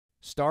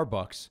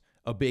Starbucks,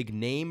 a big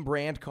name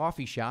brand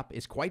coffee shop,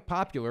 is quite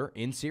popular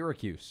in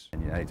Syracuse.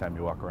 And anytime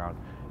you walk around,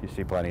 you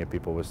see plenty of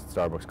people with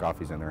Starbucks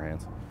coffees in their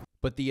hands.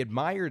 But the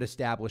admired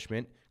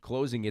establishment,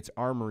 closing its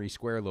Armory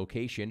Square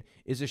location,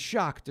 is a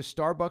shock to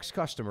Starbucks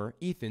customer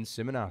Ethan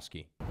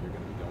Simonowski.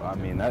 I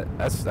mean,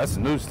 that's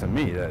news to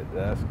me,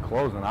 that's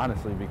closing,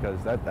 honestly,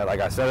 because that, like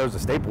I said, it was a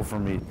staple for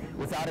me.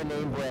 Without a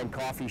name brand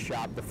coffee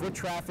shop, the foot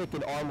traffic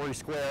in Armory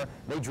Square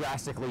may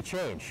drastically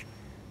change.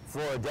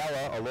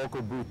 Floridella, a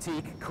local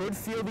boutique, could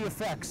feel the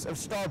effects of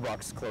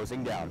Starbucks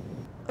closing down.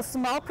 A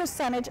small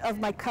percentage of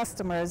my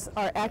customers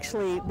are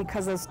actually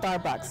because of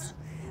Starbucks.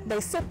 They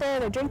sit there,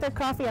 they drink their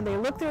coffee, and they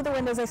look through the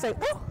windows, they say,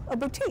 oh, a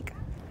boutique.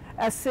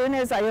 As soon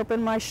as I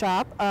open my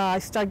shop, I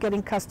start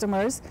getting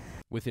customers.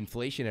 With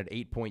inflation at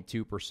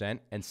 8.2%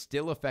 and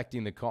still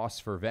affecting the costs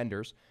for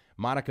vendors,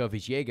 Monica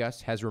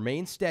Villegas has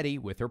remained steady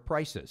with her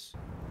prices.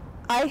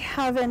 I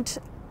haven't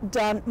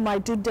done my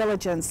due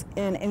diligence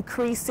in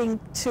increasing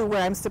to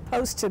where I'm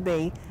supposed to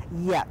be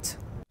yet.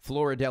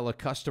 Floridella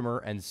customer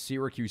and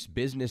Syracuse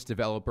business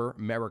developer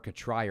Merica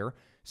Trier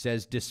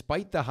says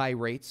despite the high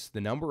rates, the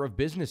number of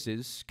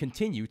businesses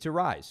continue to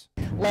rise.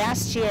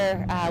 Last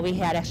year, we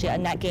had actually a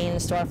net gain in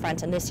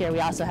storefronts, and this year we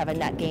also have a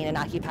net gain in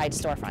occupied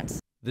storefronts.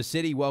 The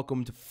city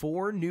welcomed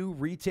 4 new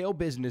retail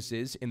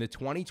businesses in the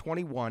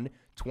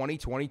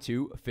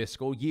 2021-2022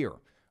 fiscal year,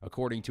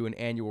 according to an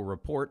annual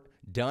report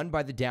done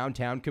by the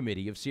Downtown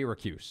Committee of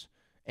Syracuse.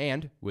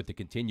 And with the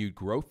continued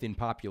growth in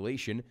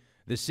population,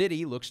 the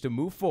city looks to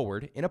move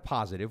forward in a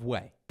positive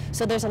way.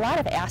 So there's a lot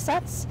of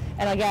assets,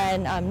 and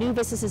again, new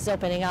businesses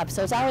opening up,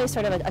 so it's always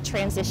sort of a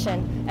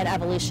transition and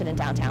evolution in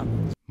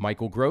downtown.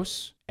 Michael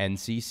Gross,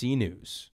 NCC News.